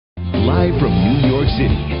Live from New York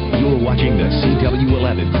City, you're watching the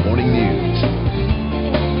CW11 Morning News.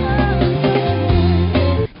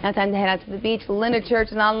 Now time to head out to the beach. Linda Church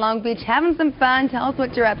is on Long Beach having some fun. Tell us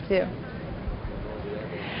what you're up to.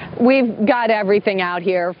 We've got everything out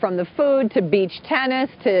here, from the food to beach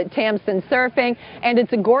tennis to Tamsin surfing, and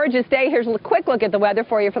it's a gorgeous day. Here's a quick look at the weather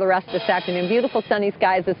for you for the rest of this afternoon. Beautiful sunny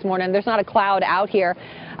skies this morning. There's not a cloud out here.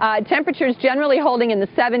 Temperatures generally holding in the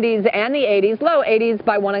 70s and the 80s, low 80s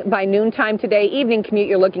by noontime today. Evening commute,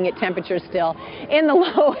 you're looking at temperatures still in the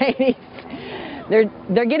low 80s.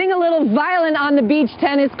 They're getting a little violent on the beach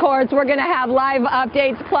tennis courts. We're going to have live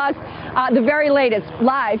updates, plus the very latest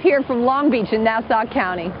live here from Long Beach in Nassau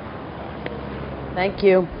County. Thank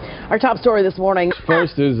you. Our top story this morning.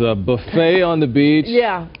 First, there's a buffet on the beach.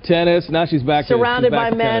 Yeah. Tennis. Now she's back surrounded by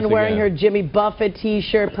to men wearing her Jimmy Buffett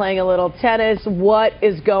T-shirt, playing a little tennis. What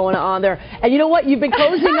is going on there? And you know what? You've been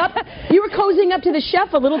cozying up. You were cozying up to the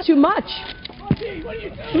chef a little too much. Was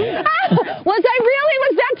I really?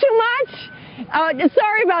 Was that too much?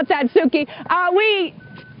 Sorry about that, Suki.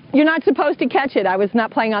 You're not supposed to catch it. I was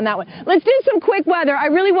not playing on that one. Let's do some quick weather. I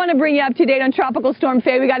really want to bring you up to date on Tropical Storm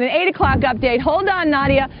Faye. We got an 8 o'clock update. Hold on,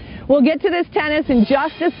 Nadia. We'll get to this tennis in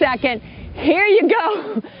just a second. Here you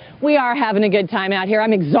go. We are having a good time out here.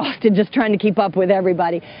 I'm exhausted just trying to keep up with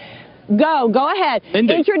everybody. Go ahead.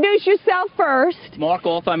 Linda. Introduce yourself first. Mark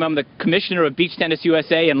Altheim, I'm the commissioner of Beach Tennis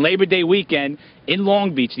USA, and Labor Day weekend in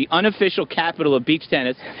Long Beach, the unofficial capital of beach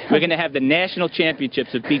tennis, we're going to have the national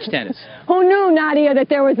championships of beach tennis. Who knew, Nadia, that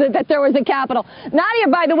there was a capital? Nadia,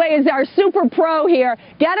 by the way, is our super pro here.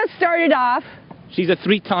 Get us started off. She's a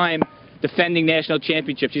 3-time defending national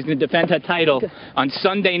championship. She's going to defend her title on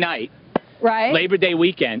Sunday night, right? Labor Day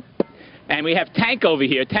weekend. And we have Tank over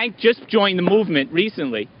here. Tank just joined the movement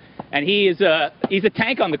recently. And he's a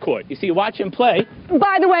tank on the court. You see, watch him play.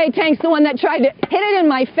 By the way, Tank's the one that tried to hit it in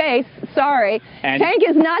my face. Sorry. And Tank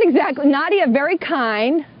is not exactly, Nadia, very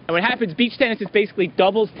kind. And what happens, beach tennis is basically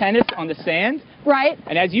doubles tennis on the sand. Right.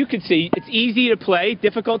 And as you can see, it's easy to play,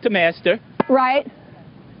 difficult to master. Right.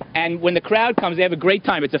 And when the crowd comes, they have a great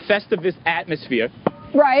time. It's a festive atmosphere.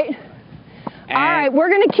 Right. All right, we're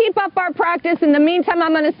going to keep up our practice. In the meantime,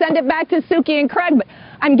 I'm going to send it back to Suki and Craig. But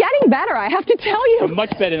I'm getting better, I have to tell you. You're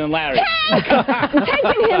much better than Larry. Tank! I'm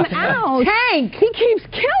taking him out. Tank! He keeps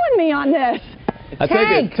killing me on this.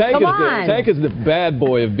 Tank is the bad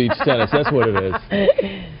boy of beach tennis. That's what it is.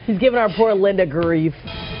 He's giving our poor Linda grief.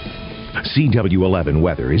 CW11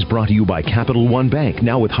 weather is brought to you by Capital One Bank,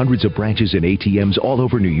 now with hundreds of branches and ATMs all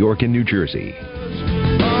over New York and New Jersey.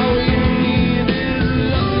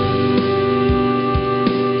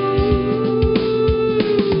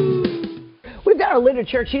 Our Linda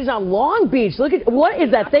Church, she's on Long Beach. Look at, what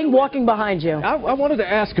is that thing walking behind you? I wanted to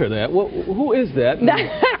ask her that. Who is that?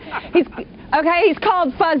 He's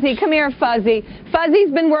called Fuzzy. Come here, Fuzzy.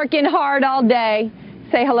 Fuzzy's been working hard all day.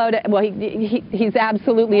 Say hello to, well, he's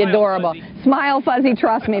absolutely adorable. Fuzzy. Smile, Fuzzy,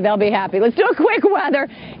 trust me, they'll be happy. Let's do a quick weather.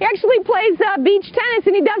 He actually plays beach tennis,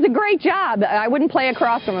 and he does a great job. I wouldn't play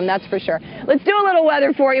across from him, that's for sure. Let's do a little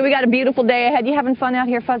weather for you. We got a beautiful day ahead. You having fun out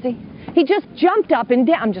here, Fuzzy? He just jumped up and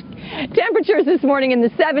down. Temperatures this morning in the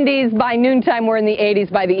 70s. By noontime, we're in the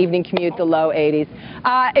 80s. By the evening commute, the low 80s.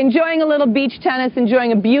 Enjoying a little beach tennis,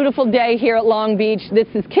 enjoying a beautiful day here at Long Beach. This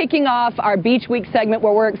is kicking off our Beach Week segment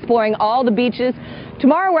where we're exploring all the beaches.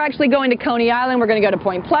 Tomorrow, we're actually going to Coney Island. We're going to go to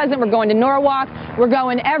Point Pleasant. We're going to Norwalk. We're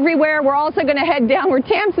going everywhere. We're also going to head down where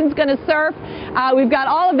Tamsin's going to surf. We've got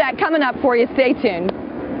all of that coming up for you. Stay tuned.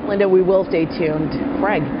 Linda, we will stay tuned.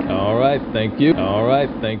 Craig. All right. Thank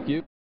you.